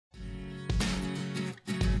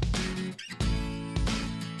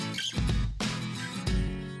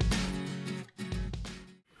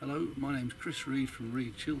Hello, my name's Chris Reed from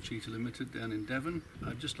Chillcheater Limited down in Devon.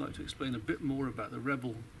 I'd just like to explain a bit more about the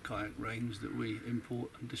Rebel kayak range that we import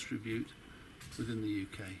and distribute within the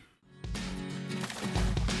UK.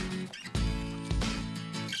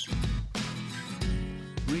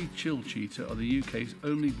 Chillcheater are the UK's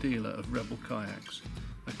only dealer of Rebel kayaks,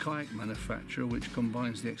 a kayak manufacturer which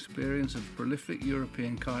combines the experience of prolific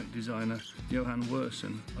European kayak designer Johan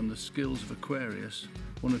Wersen and the skills of Aquarius,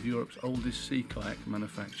 one of Europe's oldest sea kayak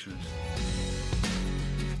manufacturers.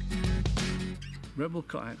 Rebel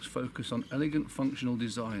kayaks focus on elegant functional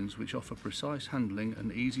designs which offer precise handling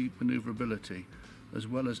and easy manoeuvrability, as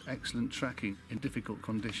well as excellent tracking in difficult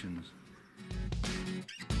conditions.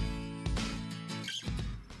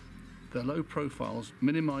 Their low profiles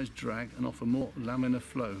minimise drag and offer more laminar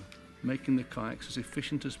flow, making the kayaks as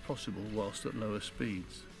efficient as possible whilst at lower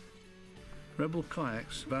speeds. Rebel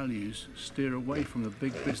kayaks' values steer away from the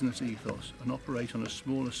big business ethos and operate on a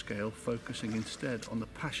smaller scale, focusing instead on the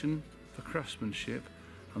passion for craftsmanship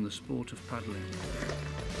and the sport of paddling.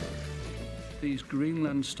 These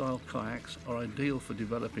Greenland Style Kayaks are ideal for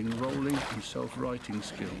developing rolling and self-righting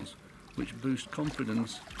skills, which boost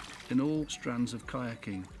confidence in all strands of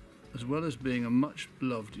kayaking, as well as being a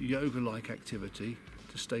much-loved yoga-like activity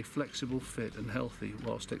to stay flexible, fit and healthy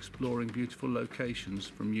whilst exploring beautiful locations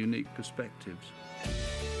from unique perspectives.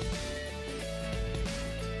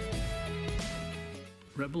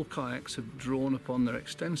 Rebel kayaks have drawn upon their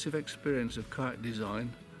extensive experience of kayak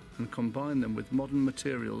design and combined them with modern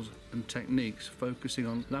materials and techniques, focusing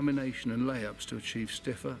on lamination and layups to achieve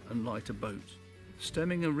stiffer and lighter boats.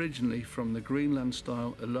 Stemming originally from the Greenland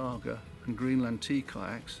Style Elaga and Greenland T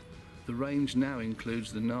kayaks, the range now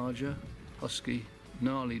includes the Naja, Husky,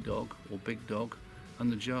 Gnarly Dog or Big Dog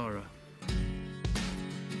and the Jara.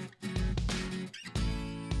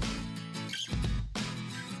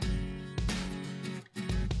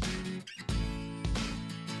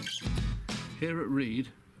 Here at Reed,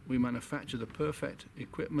 we manufacture the perfect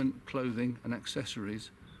equipment, clothing and accessories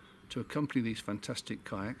to accompany these fantastic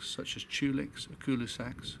kayaks, such as tuliks,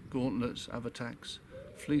 akulisaks, gauntlets, avataks,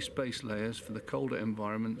 fleece base layers for the colder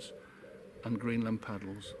environments and Greenland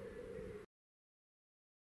paddles.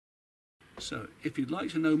 So, if you'd like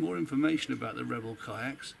to know more information about the Rebel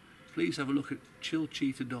kayaks, please have a look at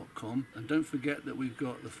chillcheater.com, and don't forget that we've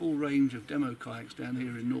got the full range of demo kayaks down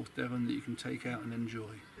here in North Devon that you can take out and enjoy.